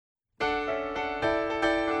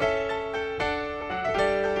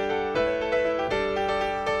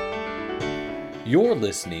You're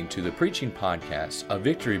listening to the preaching podcast of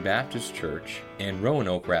Victory Baptist Church in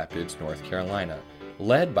Roanoke Rapids, North Carolina,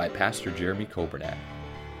 led by Pastor Jeremy Coburnack.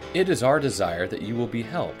 It is our desire that you will be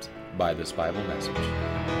helped by this Bible message.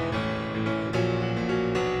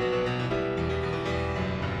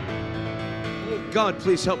 God,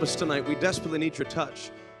 please help us tonight. We desperately need your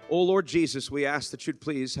touch. Oh, Lord Jesus, we ask that you'd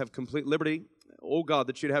please have complete liberty. Oh, God,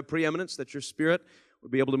 that you'd have preeminence, that your Spirit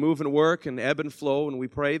would be able to move and work and ebb and flow, and we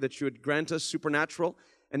pray that you would grant us supernatural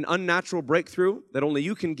and unnatural breakthrough that only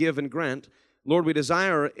you can give and grant. Lord, we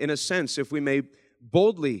desire, in a sense, if we may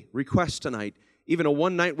boldly request tonight, even a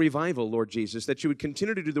one-night revival, Lord Jesus, that you would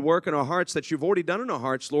continue to do the work in our hearts that you've already done in our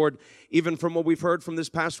hearts, Lord, even from what we've heard from this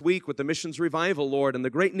past week with the missions revival, Lord, and the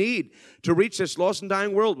great need to reach this lost and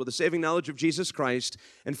dying world with the saving knowledge of Jesus Christ.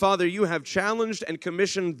 And Father, you have challenged and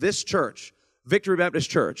commissioned this church, Victory Baptist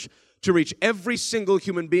Church, to reach every single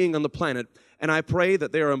human being on the planet, and I pray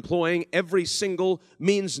that they are employing every single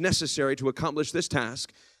means necessary to accomplish this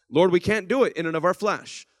task. Lord, we can't do it in and of our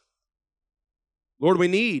flesh. Lord, we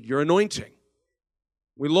need your anointing.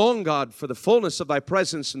 We long, God, for the fullness of thy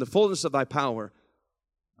presence and the fullness of thy power.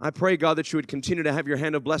 I pray, God, that you would continue to have your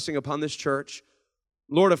hand of blessing upon this church.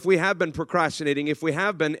 Lord, if we have been procrastinating, if we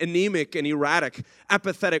have been anemic and erratic,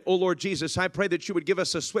 apathetic, oh Lord Jesus, I pray that you would give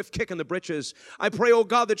us a swift kick in the britches. I pray, oh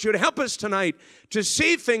God, that you would help us tonight to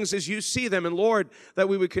see things as you see them. And Lord, that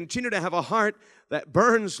we would continue to have a heart that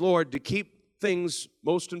burns, Lord, to keep things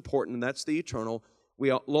most important, and that's the eternal.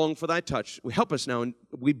 We long for thy touch. Help us now, and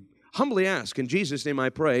we humbly ask. In Jesus' name I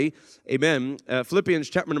pray, amen. Philippians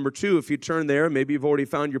chapter number 2, if you turn there, maybe you've already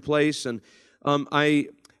found your place. And I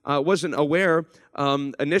wasn't aware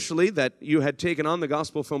initially that you had taken on the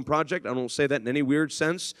Gospel Film Project. I don't say that in any weird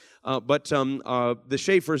sense, but the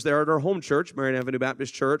Schaefer's there at our home church, Marion Avenue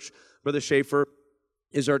Baptist Church. Brother Schaefer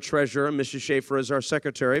is our treasurer, and Mrs. Schaefer is our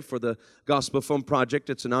secretary for the Gospel Film Project.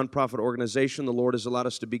 It's a nonprofit organization the Lord has allowed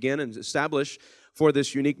us to begin and establish for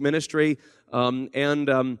this unique ministry.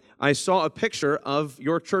 I saw a picture of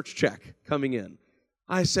your church check coming in.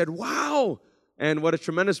 I said, wow! And what a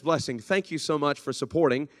tremendous blessing. Thank you so much for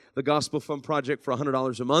supporting the Gospel Film Project for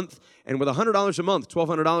 $100 a month. And with $100 a month,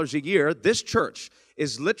 $1,200 a year, this church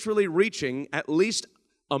is literally reaching at least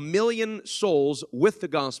 1 million souls with the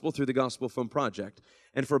gospel through the Gospel Film Project.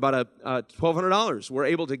 And for about $1,200, we're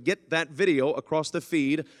able to get that video across the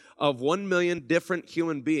feed of 1 million different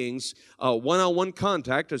human beings, one-on-one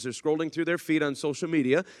contact as they're scrolling through their feed on social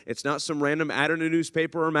media. It's not some random ad in a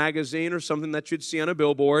newspaper or magazine or something that you'd see on a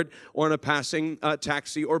billboard or in a passing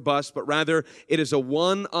taxi or bus, but rather it is a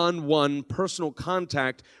one-on-one personal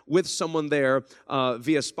contact with someone there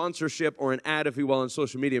via sponsorship or an ad, if you will, on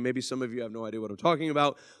social media. Maybe some of you have no idea what I'm talking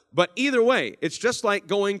about. But either way, it's just like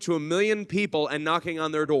going to 1 million people and knocking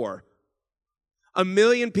on their door. 1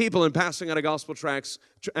 million people and passing out a gospel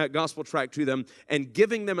tract to them and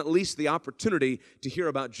giving them at least the opportunity to hear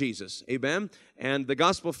about Jesus. Amen? And the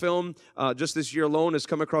gospel film, just this year alone, has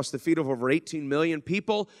come across the feed of over 18 million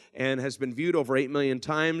people and has been viewed over 8 million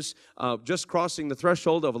times, just crossing the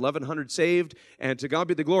threshold of 1,100 saved. And to God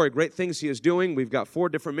be the glory, great things he is doing. We've got 4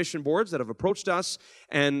 different mission boards that have approached us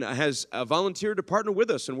and has volunteered to partner with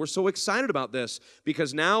us. And we're so excited about this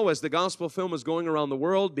because now as the gospel film is going around the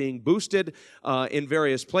world, being boosted in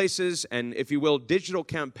various places, and if you will, digital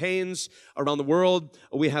campaigns around the world,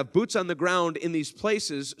 we have boots on the ground in these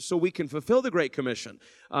places so we can fulfill the Great Commission.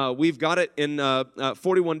 We've got it in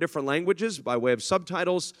 41 different languages by way of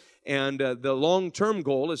subtitles, and the long-term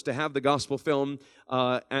goal is to have the gospel film,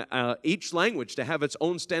 each language, to have its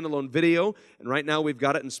own standalone video. And right now we've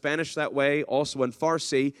got it in Spanish that way, also in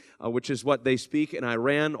Farsi, which is what they speak in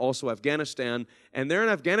Iran, also Afghanistan. And there in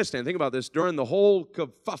Afghanistan, think about this, during the whole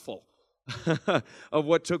kerfuffle of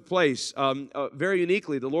what took place, very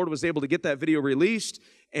uniquely, the Lord was able to get that video released,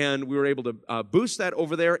 and we were able to boost that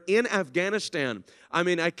over there in Afghanistan. I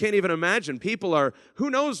mean, I can't even imagine. People are, who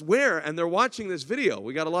knows where, and they're watching this video.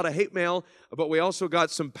 We got a lot of hate mail, but we also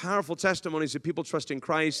got some powerful testimonies of people trusting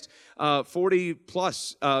Christ, 40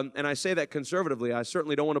 plus, and I say that conservatively. I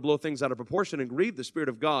certainly don't want to blow things out of proportion and grieve the Spirit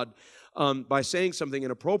of God by saying something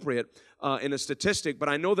inappropriate in a statistic, but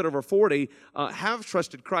I know that over 40 have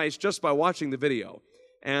trusted Christ just by watching the video.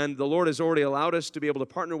 And the Lord has already allowed us to be able to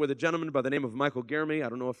partner with a gentleman by the name of Michael Germy. I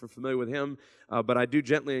don't know if you're familiar with him, but I do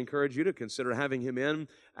gently encourage you to consider having him in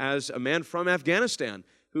as a man from Afghanistan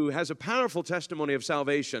who has a powerful testimony of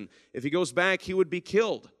salvation. If he goes back, he would be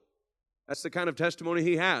killed. That's the kind of testimony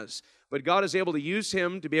he has. But God is able to use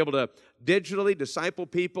him to be able to digitally disciple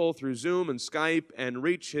people through Zoom and Skype and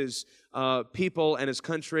reach his people and his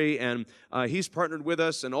country. And he's partnered with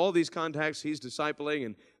us, and all these contacts he's discipling,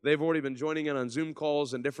 and they've already been joining in on Zoom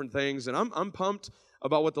calls and different things. And I'm pumped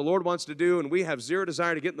about what the Lord wants to do, and we have zero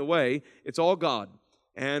desire to get in the way. It's all God.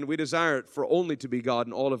 And we desire it for only to be God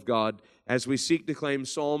and all of God as we seek to claim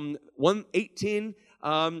Psalm 118,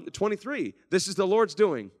 23. This is the Lord's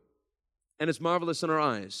doing, and it's marvelous in our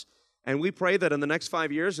eyes. And we pray that in the next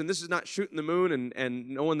 5 years, and this is not shooting the moon and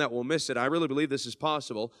knowing that we'll miss it. I really believe this is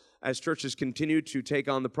possible as churches continue to take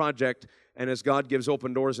on the project and as God gives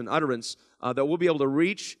open doors and utterance, that we'll be able to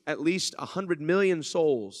reach at least 100 million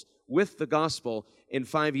souls with the gospel in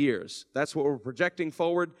 5 years. That's what we're projecting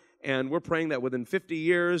forward, and we're praying that within 50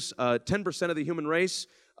 years, 10% of the human race,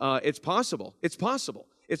 it's possible. It's possible.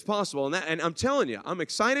 It's possible. And I'm telling you, I'm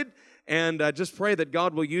excited. And just pray that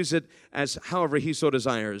God will use it as however he so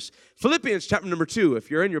desires. Philippians chapter number 2. If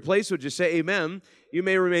you're in your place, would you say amen? You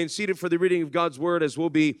may remain seated for the reading of God's word as we'll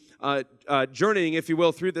be journeying, if you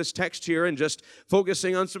will, through this text here and just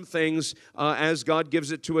focusing on some things as God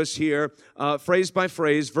gives it to us here, phrase by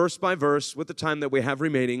phrase, verse by verse, with the time that we have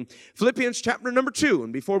remaining. Philippians chapter number 2.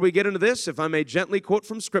 And before we get into this, if I may gently quote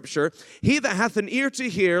from Scripture, he that hath an ear to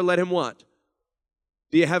hear, let him what?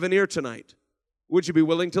 Do you have an ear tonight? Would you be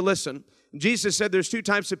willing to listen? Jesus said there's two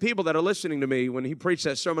types of people that are listening to me when he preached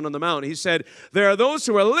that Sermon on the Mount. He said, there are those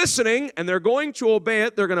who are listening, and they're going to obey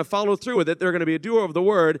it. They're going to follow through with it. They're going to be a doer of the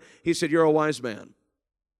word. He said, you're a wise man.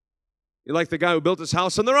 You're like the guy who built his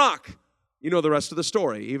house on the rock. You know the rest of the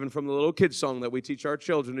story, even from the little kid song that we teach our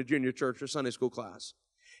children in junior church or Sunday school class.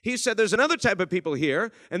 He said there's another type of people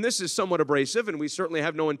here, and this is somewhat abrasive, and we certainly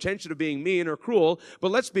have no intention of being mean or cruel,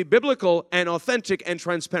 but let's be biblical and authentic and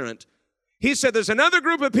transparent. He said there's another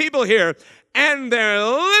group of people here, and they're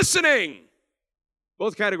listening.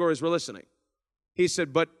 Both categories were listening. He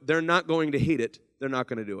said, but they're not going to heed it. They're not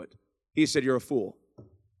going to do it. He said, you're a fool.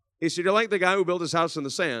 He said, you're like the guy who built his house in the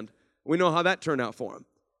sand. We know how that turned out for him.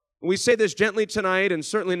 We say this gently tonight, and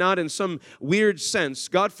certainly not in some weird sense.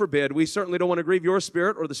 God forbid. We certainly don't want to grieve your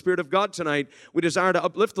spirit or the Spirit of God tonight. We desire to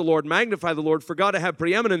uplift the Lord, magnify the Lord, for God to have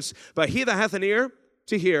preeminence. But he that hath an ear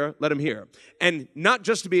to hear, let him hear. And not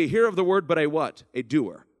just to be a hearer of the word, but a what? A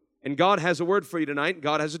doer. And God has a word for you tonight.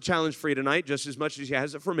 God has a challenge for you tonight, just as much as he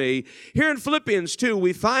has it for me. Here in Philippians 2,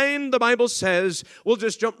 we find the Bible says, we'll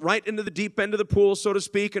just jump right into the deep end of the pool, so to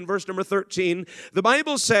speak, in verse number 13. The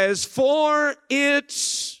Bible says, for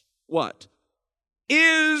it's what?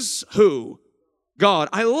 Is who? God.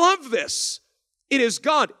 I love this. It is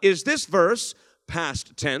God. Is this verse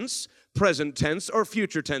past tense, present tense, or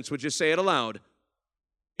future tense? Would you say it aloud?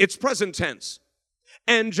 It's present tense.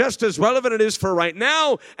 And just as relevant it is for right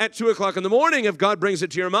now at 2 o'clock in the morning, if God brings it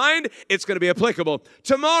to your mind, it's going to be applicable.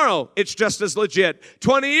 Tomorrow, it's just as legit.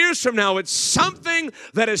 20 years from now, it's something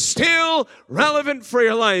that is still relevant for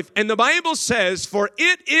your life. And the Bible says, for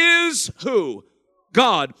it is who?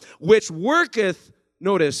 God, which worketh,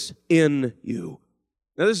 notice, in you.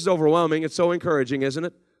 Now, this is overwhelming. It's so encouraging, isn't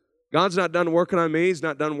it? God's not done working on me. He's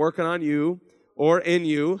not done working on you or in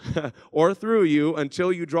you or through you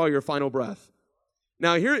until you draw your final breath.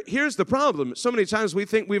 Now, here's the problem. So many times we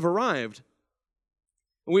think we've arrived.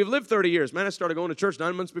 We've lived 30 years. Man, I started going to church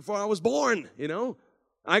 9 months before I was born, you know.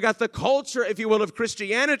 I got the culture, if you will, of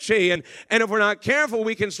Christianity, and if we're not careful,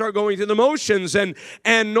 we can start going through the motions, and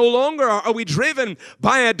no longer are we driven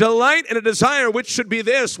by a delight and a desire, which should be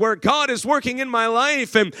this, where God is working in my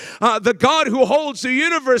life, and the God who holds the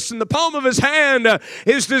universe in the palm of his hand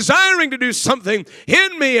is desiring to do something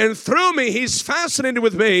in me and through me. He's fascinated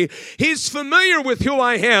with me. He's familiar with who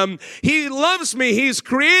I am. He loves me. He's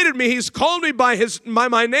created me. He's called me by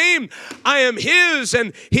my name. I am his,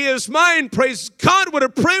 and he is mine. Praise God. What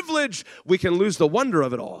a privilege. We can lose the wonder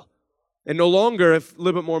of it all. And no longer, a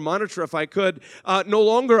little bit more monitor if I could, no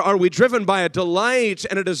longer are we driven by a delight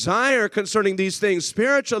and a desire concerning these things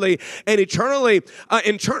spiritually and eternally.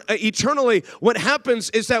 Eternally, what happens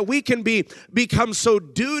is that we can become so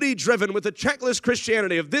duty-driven with a checklist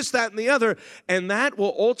Christianity of this, that, and the other, and that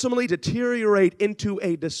will ultimately deteriorate into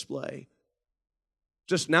a display.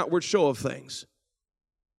 Just an outward show of things.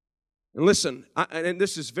 And listen, and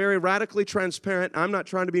this is very radically transparent. I'm not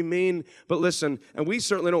trying to be mean, but listen, and we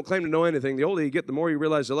certainly don't claim to know anything. The older you get, the more you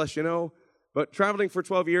realize, the less you know. But traveling for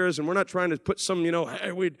 12 years, and we're not trying to put some,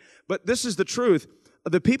 but this is the truth.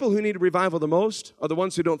 The people who need revival the most are the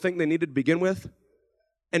ones who don't think they need it to begin with.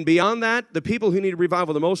 And beyond that, the people who need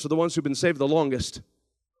revival the most are the ones who've been saved the longest.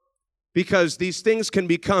 Because these things can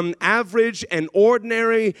become average and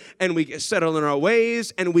ordinary, and we get settled in our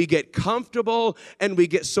ways, and we get comfortable, and we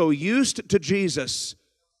get so used to Jesus.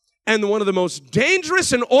 And one of the most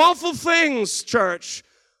dangerous and awful things, church,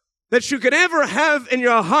 that you could ever have in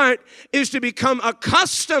your heart is to become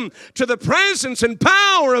accustomed to the presence and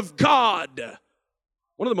power of God.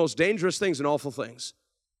 One of the most dangerous things and awful things.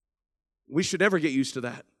 We should never get used to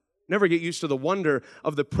that. Never get used to the wonder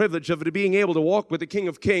of the privilege of being able to walk with the King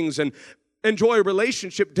of Kings and enjoy a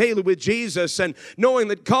relationship daily with Jesus, and knowing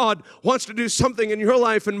that God wants to do something in your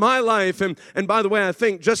life and my life. And by the way, I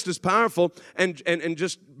think just as powerful, and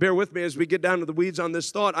just bear with me as we get down to the weeds on this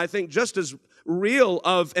thought, I think just as real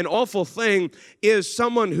of an awful thing is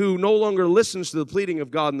someone who no longer listens to the pleading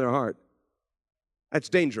of God in their heart. That's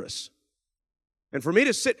dangerous. And for me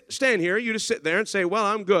to stand here, you to sit there and say, well,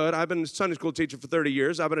 I'm good. I've been a Sunday school teacher for 30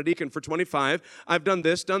 years. I've been a deacon for 25. I've done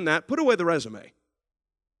this, done that. Put away the resume.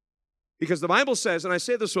 Because the Bible says, and I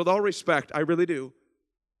say this with all respect, I really do,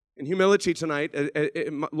 in humility tonight,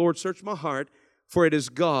 Lord, search my heart, for it is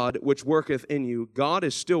God which worketh in you. God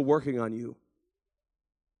is still working on you.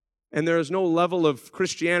 And there is no level of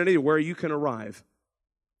Christianity where you can arrive.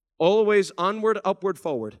 Always onward, upward,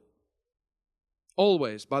 forward.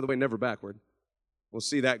 Always. By the way, never backward. We'll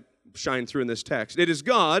see that shine through in this text. It is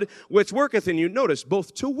God which worketh in you, notice,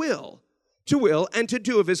 both to will and to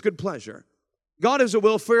do of his good pleasure. God has a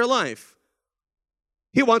will for your life.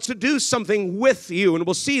 He wants to do something with you, and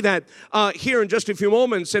we'll see that here in just a few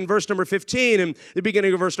moments in verse number 15 and the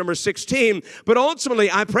beginning of verse number 16. But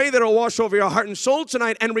ultimately, I pray that it'll wash over your heart and soul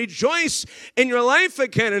tonight and rejoice in your life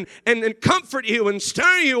again and comfort you and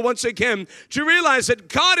stir you once again to realize that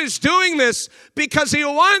God is doing this because he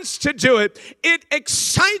wants to do it. It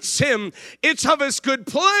excites him. It's of his good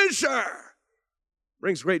pleasure.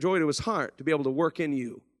 Brings great joy to his heart to be able to work in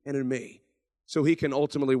you and in me so he can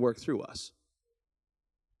ultimately work through us.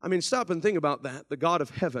 I mean, stop and think about that. The God of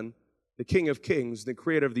heaven, the King of kings, the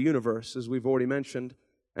creator of the universe, as we've already mentioned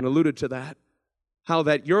and alluded to that, how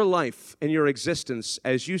that your life and your existence,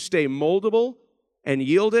 as you stay moldable and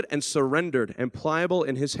yielded and surrendered and pliable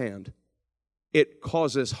in his hand, it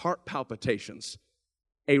causes heart palpitations,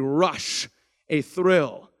 a rush, a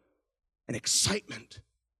thrill, an excitement.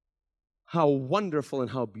 How wonderful and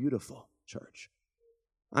how beautiful, church.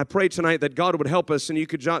 I pray tonight that God would help us, and you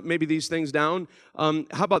could jot maybe these things down. How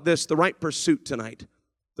about this? The right pursuit tonight.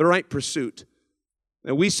 The right pursuit.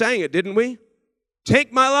 And we sang it, didn't we?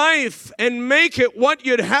 Take my life and make it what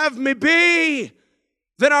you'd have me be.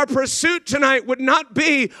 That our pursuit tonight would not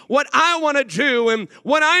be what I want to do and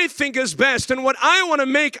what I think is best and what I want to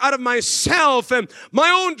make out of myself and my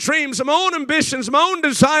own dreams and my own ambitions, my own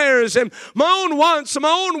desires and my own wants and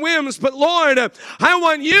my own whims. But Lord, I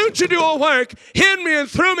want you to do a work in me and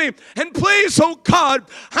through me. And please, oh God,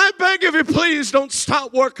 I beg of you, please don't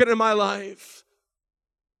stop working in my life.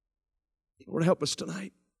 Lord, help us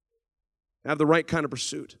tonight. Have the right kind of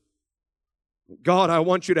pursuit. God, I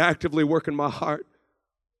want you to actively work in my heart.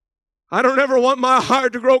 I don't ever want my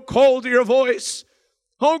heart to grow cold to your voice.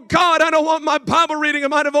 Oh God, I don't want my Bible reading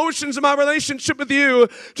and my devotions and my relationship with you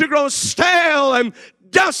to grow stale and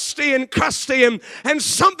dusty and crusty and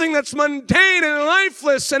something that's mundane and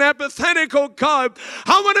lifeless and apathetic. Oh God,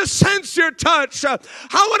 I want to sense your touch. I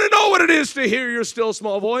want to know what it is to hear your still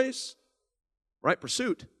small voice. Right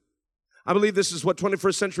pursuit. I believe this is what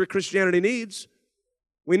 21st century Christianity needs.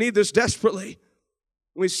 We need this desperately.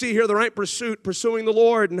 We see here the right pursuit, pursuing the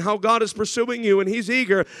Lord, and how God is pursuing you, and he's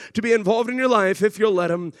eager to be involved in your life if you'll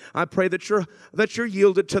let him. I pray that you're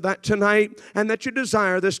yielded to that tonight, and that you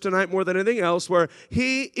desire this tonight more than anything else, where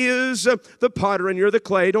he is the potter and you're the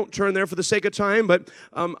clay. Don't turn there for the sake of time, but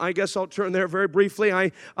I guess I'll turn there very briefly.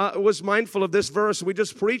 I was mindful of this verse. We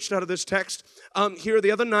just preached out of this text here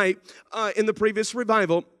the other night in the previous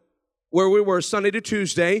revival, where we were Sunday to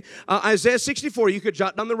Tuesday. Isaiah 64, you could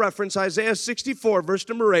jot down the reference, Isaiah 64, verse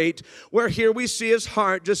number 8, where here we see his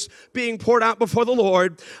heart just being poured out before the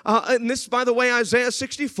Lord. And this, by the way, Isaiah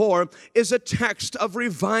 64 is a text of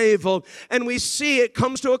revival. And we see it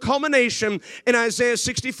comes to a culmination in Isaiah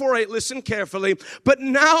 64, 8. Listen carefully. But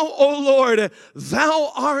now, O Lord,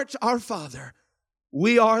 thou art our Father.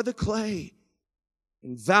 We are the clay,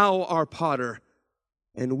 and thou our potter,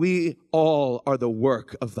 and we all are the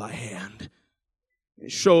work of thy hand.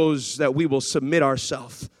 It shows that we will submit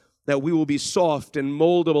ourselves, that we will be soft and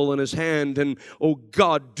moldable in his hand. And, oh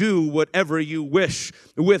God, do whatever you wish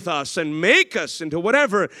with us and make us into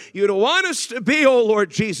whatever you'd want us to be, oh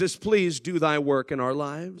Lord Jesus. Please do thy work in our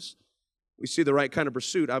lives. We see the right kind of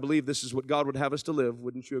pursuit. I believe this is what God would have us to live.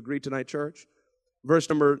 Wouldn't you agree tonight, church?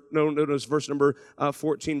 Notice verse number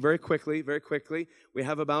 14 very quickly. We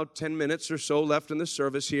have about 10 minutes or so left in the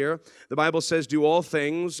service here. The Bible says, do all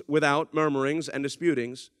things without murmurings and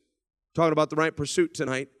disputings. Talking about the right pursuit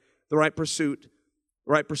tonight. The right pursuit.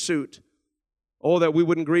 Oh, that we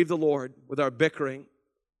wouldn't grieve the Lord with our bickering,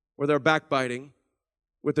 with our backbiting,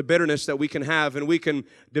 with the bitterness that we can have and we can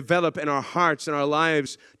develop in our hearts and our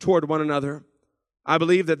lives toward one another. I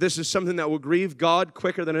believe that this is something that will grieve God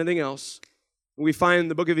quicker than anything else. We find in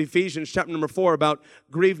the book of Ephesians, chapter number 4, about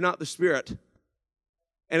grieve not the Spirit.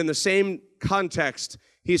 And in the same context,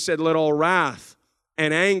 he said, let all wrath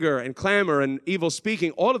and anger and clamor and evil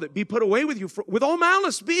speaking, all of it be put away with you with all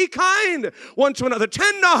malice. Be kind one to another,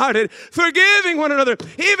 tender-hearted, forgiving one another,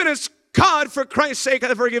 even as God, for Christ's sake,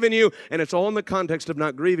 hath forgiven you. And it's all in the context of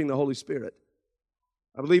not grieving the Holy Spirit.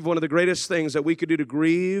 I believe one of the greatest things that we could do to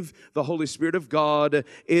grieve the Holy Spirit of God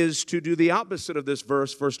is to do the opposite of this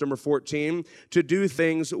verse number 14, to do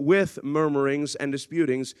things with murmurings and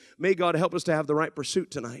disputings. May God help us to have the right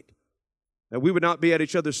pursuit tonight, that we would not be at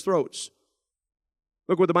each other's throats.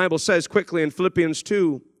 Look what the Bible says quickly in Philippians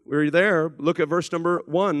 2. We're there. Look at verse number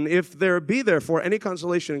 1. If there be therefore any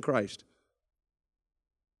consolation in Christ.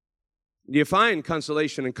 Do you find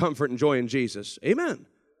consolation and comfort and joy in Jesus? Amen.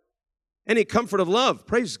 Any comfort of love,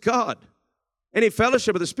 praise God. Any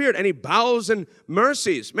fellowship of the Spirit, any bowels and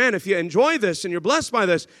mercies. Man, if you enjoy this and you're blessed by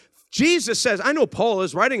this, Jesus says, I know Paul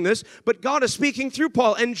is writing this, but God is speaking through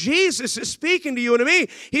Paul, and Jesus is speaking to you and to me.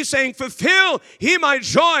 He's saying, fulfill ye my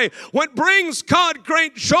joy. What brings God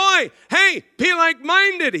great joy? Hey, be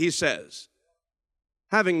like-minded, he says.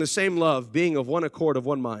 Having the same love, being of one accord, of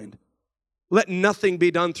one mind. Let nothing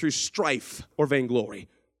be done through strife or vainglory,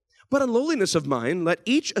 but in lowliness of mind, let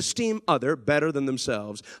each esteem other better than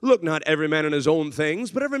themselves. Look not every man on his own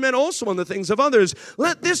things, but every man also on the things of others.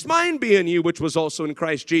 Let this mind be in you, which was also in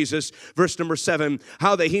Christ Jesus. Verse number 7,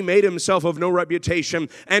 how that he made himself of no reputation,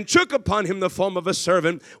 and took upon him the form of a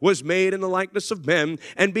servant, was made in the likeness of men,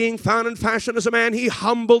 and being found in fashion as a man, he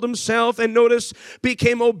humbled himself, and notice,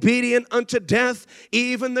 became obedient unto death,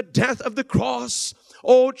 even the death of the cross.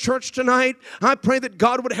 Oh, church, tonight, I pray that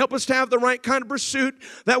God would help us to have the right kind of pursuit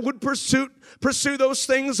that would pursue those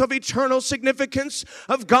things of eternal significance,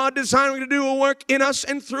 of God desiring to do a work in us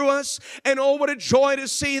and through us. And oh, what a joy to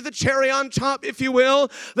see the cherry on top, if you will,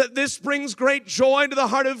 that this brings great joy to the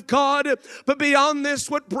heart of God. But beyond this,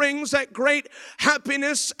 what brings that great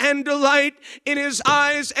happiness and delight in his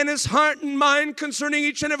eyes and his heart and mind concerning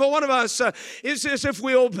each and every one of us is as if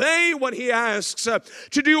we obey what he asks,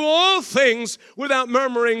 to do all things without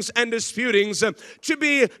murmurings and disputings, to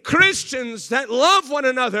be Christians that love one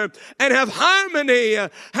another and have harmony,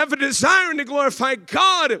 have a desire to glorify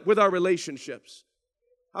God with our relationships.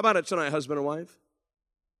 How about it tonight, husband and wife?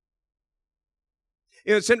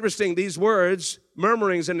 You know, it's interesting, these words,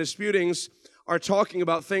 murmurings and disputings, are talking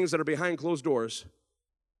about things that are behind closed doors.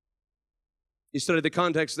 You study the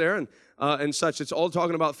context there and such. It's all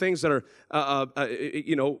talking about things that are,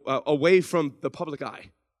 away from the public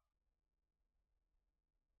eye.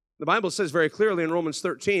 The Bible says very clearly in Romans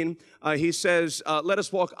 13, he says, let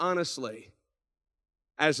us walk honestly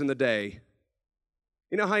as in the day.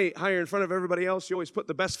 You know how you're in front of everybody else, you always put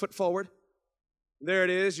the best foot forward? There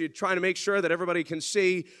it is. You're trying to make sure that everybody can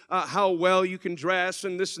see how well you can dress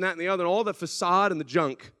and this and that and the other and all the facade and the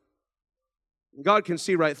junk. God can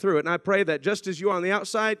see right through it. And I pray that just as you are on the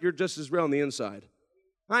outside, you're just as real on the inside.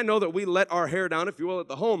 I know that we let our hair down, if you will, at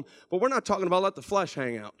the home, but we're not talking about let the flesh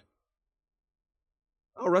hang out.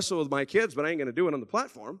 I'll wrestle with my kids, but I ain't going to do it on the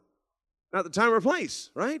platform. Not the time or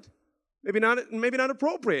place, right? Maybe not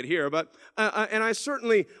appropriate here, but and I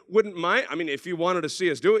certainly wouldn't mind. I mean, if you wanted to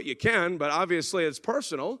see us do it, you can, but obviously it's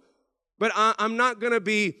personal. But I'm not going to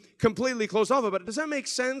be completely closed off of it. Does that make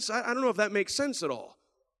sense? I don't know if that makes sense at all.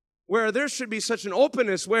 Where there should be such an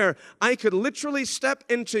openness where I could literally step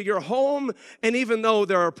into your home, and even though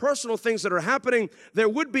there are personal things that are happening, there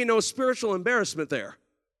would be no spiritual embarrassment there.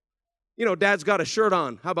 You know, dad's got a shirt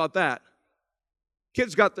on. How about that?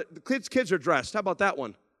 Kids are dressed. How about that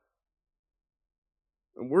one?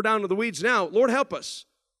 And we're down to the weeds now. Lord, help us.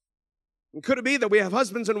 And could it be that we have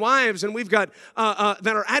husbands and wives and we've got that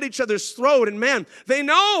are at each other's throat, and man, they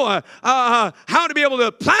know how to be able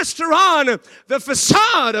to plaster on the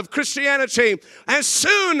facade of Christianity as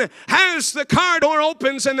soon as the car door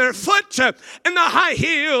opens and their foot in the high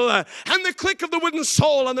heel and the click of the wooden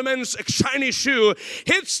sole on the men's shiny shoe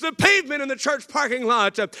hits the pavement in the church parking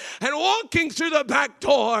lot, and walking through the back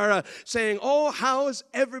door saying, oh, how is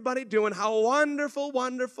everybody doing? How wonderful,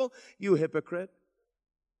 wonderful. You hypocrite.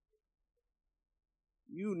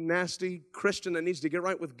 You nasty Christian that needs to get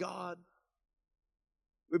right with God.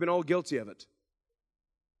 We've been all guilty of it.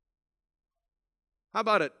 How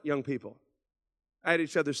about it, young people? At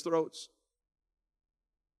each other's throats.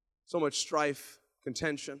 So much strife,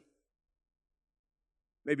 contention.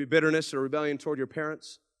 Maybe bitterness or rebellion toward your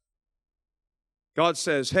parents. God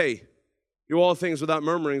says, hey, do all things without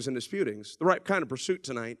murmurings and disputings. The right kind of pursuit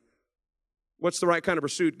tonight. What's the right kind of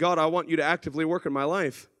pursuit? God, I want you to actively work in my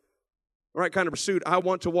life. The right kind of pursuit, I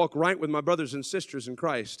want to walk right with my brothers and sisters in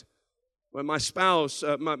Christ. With my spouse,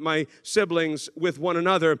 my siblings, with one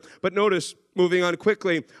another. But notice, moving on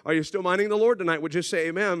quickly, are you still minding the Lord tonight? Would you say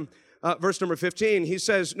amen? Verse number 15, he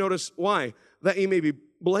says, notice why? That ye may be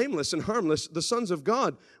blameless and harmless, the sons of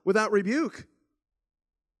God, without rebuke.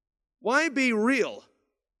 Why be real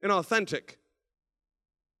and authentic?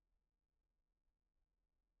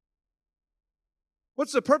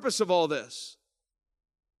 What's the purpose of all this?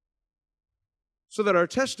 So that our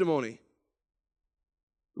testimony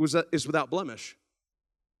is without blemish.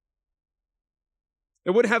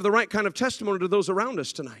 It would have the right kind of testimony to those around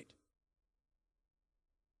us tonight.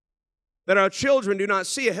 That our children do not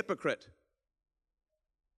see a hypocrite.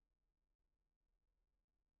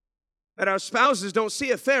 That our spouses don't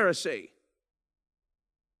see a Pharisee.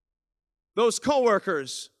 Those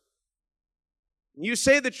co-workers, you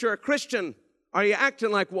say that you're a Christian, are you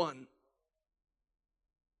acting like one?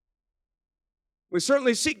 We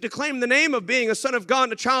certainly seek to claim the name of being a son of God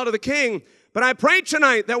and a child of the King, but I pray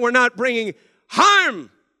tonight that we're not bringing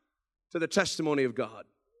harm to the testimony of God.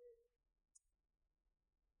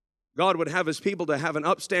 God would have His people to have an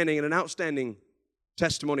upstanding and an outstanding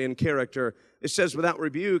testimony and character. It says without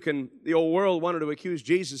rebuke, and the old world wanted to accuse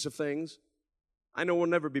Jesus of things. I know we'll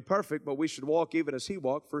never be perfect, but we should walk even as He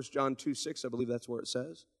walked. 1 John 2:6, I believe that's where it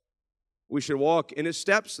says. We should walk in His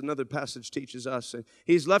steps. Another passage teaches us.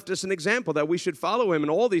 He's left us an example that we should follow Him and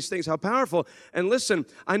all these things, how powerful. And listen,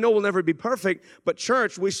 I know we'll never be perfect, but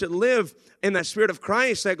church, we should live in that spirit of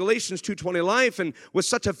Christ, that Galatians 2:20 life, and with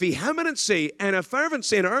such a vehemency and a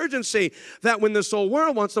fervency and urgency that when this whole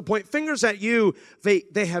world wants to point fingers at you,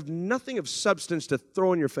 they have nothing of substance to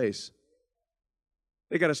throw in your face.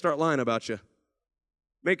 They got to start lying about you,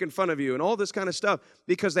 making fun of you, and all this kind of stuff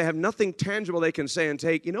because they have nothing tangible they can say and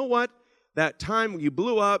take. You know what? That time when you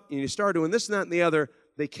blew up and you started doing this and that and the other,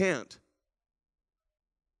 they can't.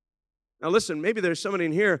 Now listen, maybe there's somebody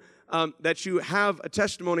in here that you have a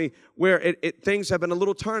testimony where things have been a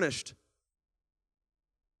little tarnished.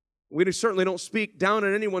 We certainly don't speak down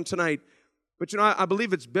on anyone tonight, but I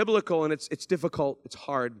believe it's biblical and it's difficult, it's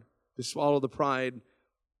hard to swallow the pride.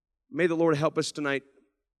 May the Lord help us tonight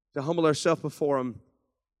to humble ourselves before Him.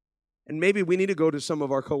 And maybe we need to go to some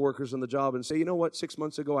of our coworkers on the job and say, you know what, 6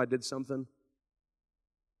 months ago I did something.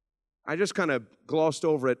 I just kind of glossed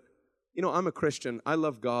over it. You know, I'm a Christian. I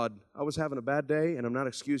love God. I was having a bad day, and I'm not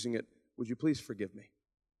excusing it. Would you please forgive me?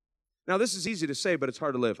 Now, this is easy to say, but it's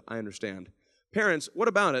hard to live. I understand. Parents, what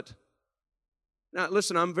about it? Now,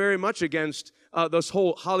 listen, I'm very much against this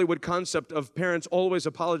whole Hollywood concept of parents always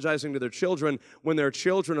apologizing to their children when their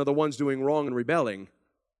children are the ones doing wrong and rebelling.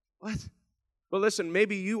 What? Well, listen,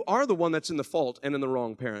 maybe you are the one that's in the fault and in the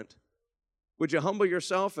wrong, parent. Would you humble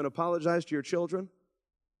yourself and apologize to your children?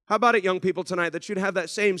 How about it, young people, tonight, that you'd have that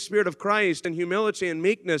same spirit of Christ and humility and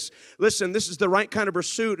meekness? Listen, this is the right kind of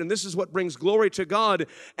pursuit, and this is what brings glory to God.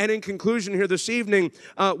 And in conclusion here this evening,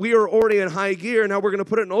 we are already in high gear. Now we're going to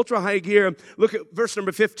put it in ultra high gear. Look at verse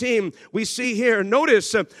number 15. We see here,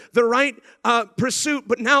 notice the right pursuit,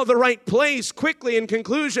 but now the right place. Quickly, in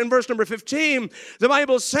conclusion, verse number 15, the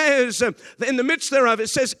Bible says, in the midst thereof, it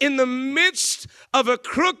says, in the midst of a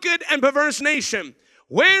crooked and perverse nation.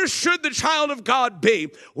 Where should the child of God be?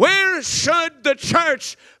 Where should the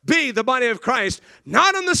church be, the body of Christ?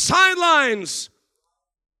 Not on the sidelines,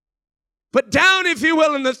 but down, if you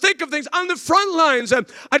will, in the thick of things, on the front lines.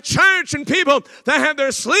 A church and people that have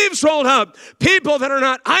their sleeves rolled up. People that are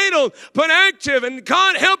not idle, but active. And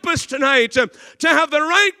God help us tonight to have the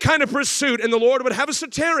right kind of pursuit. And the Lord would have us to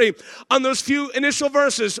tarry on those few initial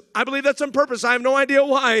verses. I believe that's on purpose. I have no idea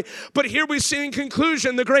why. But here we see in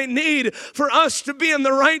conclusion the great need for us to be in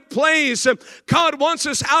the right place. God wants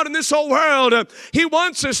us out in this whole world. He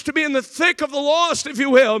wants us to be in the thick of the lost, if you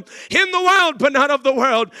will. In the world, but not of the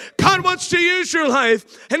world. God wants to use your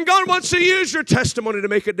life, and God wants to use your testimony to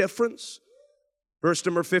make a difference. Verse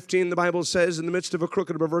number 15, the Bible says, in the midst of a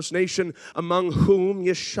crooked and perverse nation, among whom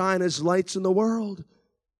ye shine as lights in the world.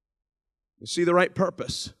 You see the right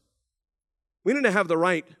purpose. We need to have the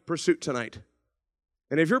right pursuit tonight.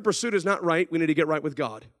 And if your pursuit is not right, we need to get right with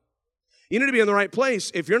God. You need to be in the right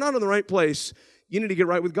place. If you're not in the right place, you need to get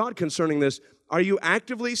right with God concerning this. Are you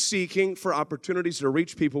actively seeking for opportunities to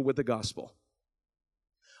reach people with the gospel?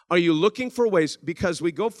 Are you looking for ways? Because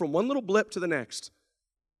we go from one little blip to the next.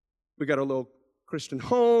 We got a little Christian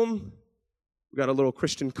home. We got a little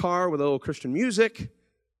Christian car with a little Christian music.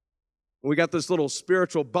 We got this little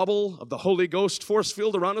spiritual bubble of the Holy Ghost force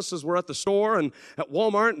field around us as we're at the store and at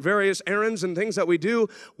Walmart and various errands and things that we do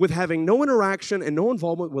with having no interaction and no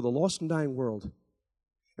involvement with a lost and dying world.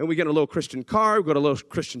 And we get a little Christian car, we go to a little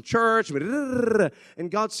Christian church,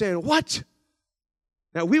 and God's saying, what?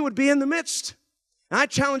 Now, we would be in the midst. I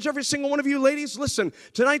challenge every single one of you ladies, listen,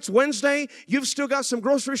 tonight's Wednesday, you've still got some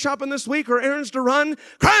grocery shopping this week or errands to run.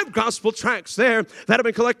 Grab gospel tracts there that have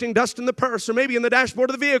been collecting dust in the purse or maybe in the dashboard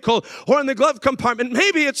of the vehicle or in the glove compartment.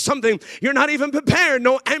 Maybe it's something you're not even prepared,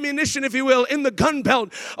 no ammunition, if you will, in the gun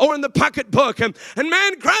belt or in the pocketbook. And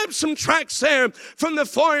man, grab some tracts there from the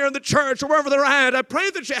foyer of the church or wherever they're at. I pray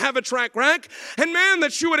that you have a tract rack. And man,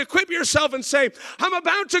 that you would equip yourself and say, I'm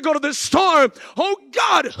about to go to the store. Oh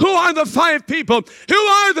God, who are the 5 people? Who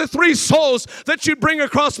are the 3 souls that you bring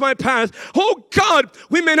across my path? Oh God,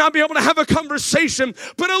 we may not be able to have a conversation,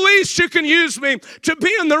 but at least you can use me to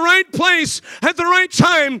be in the right place at the right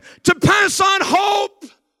time to pass on hope.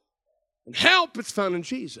 And help is found in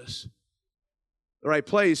Jesus. The right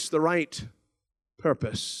place, the right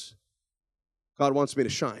purpose. God wants me to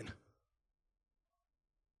shine.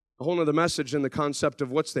 A whole other message in the concept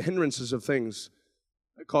of what's the hindrances of things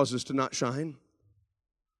that cause us to not shine.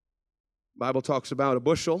 The Bible talks about a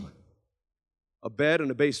bushel, a bed, and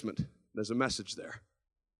a basement. There's a message there.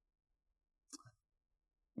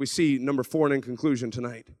 We see number 4 and in conclusion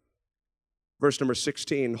tonight. Verse number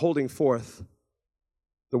 16, holding forth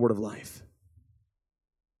the word of life.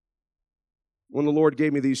 When the Lord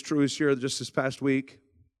gave me these truths here just this past week,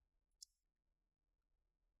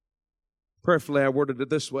 prayerfully I worded it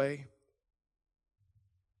this way: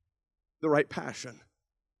 the right passion.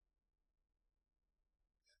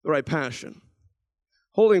 The right passion.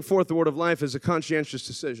 Holding forth the word of life is a conscientious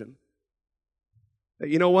decision. That,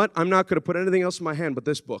 you know what? I'm not going to put anything else in my hand but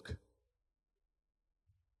this book.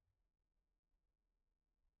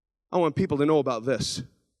 I want people to know about this,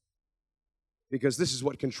 because this is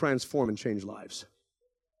what can transform and change lives.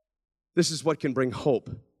 This is what can bring hope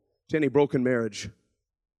to any broken marriage.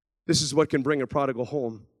 This is what can bring a prodigal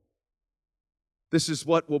home. This is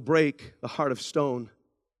what will break the heart of stone.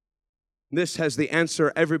 This has the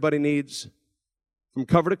answer everybody needs from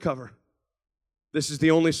cover to cover. This is the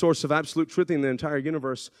only source of absolute truth in the entire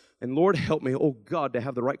universe. And Lord, help me, oh God, to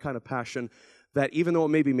have the right kind of passion that even though it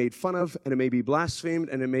may be made fun of and it may be blasphemed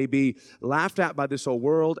and it may be laughed at by this whole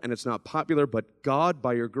world and it's not popular, but God,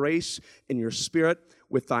 by your grace and your Spirit,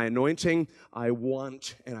 with thy anointing, I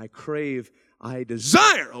want and I crave, I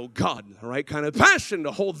desire, oh God, the right kind of passion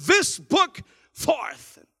to hold this book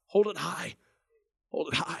forth and hold it high. Hold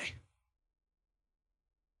it high.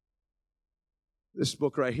 This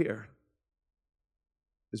book right here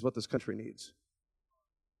is what this country needs.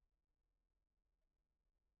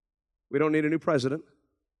 We don't need a new president.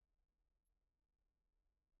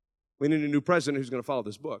 We need a new president who's going to follow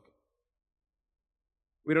this book.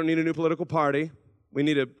 We don't need a new political party. We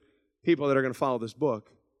need people that are going to follow this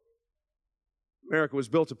book. America was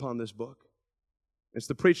built upon this book. It's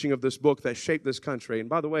the preaching of this book that shaped this country. And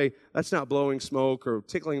by the way, that's not blowing smoke or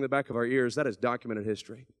tickling the back of our ears. That is documented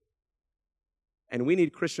history. And we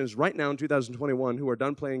need Christians right now in 2021 who are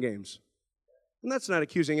done playing games. And that's not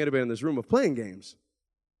accusing anybody in this room of playing games.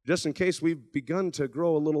 Just in case we've begun to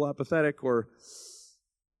grow a little apathetic or,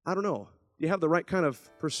 I don't know, you have the right kind of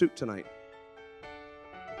pursuit tonight.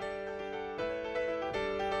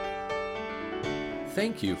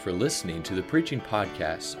 Thank you for listening to the preaching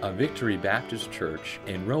podcast of Victory Baptist Church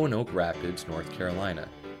in Roanoke Rapids, North Carolina,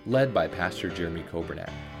 led by Pastor Jeremy Coburnett.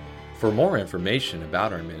 For more information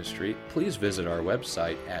about our ministry, please visit our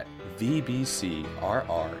website at vbcrr.org.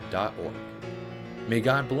 May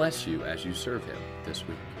God bless you as you serve Him this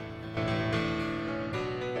week.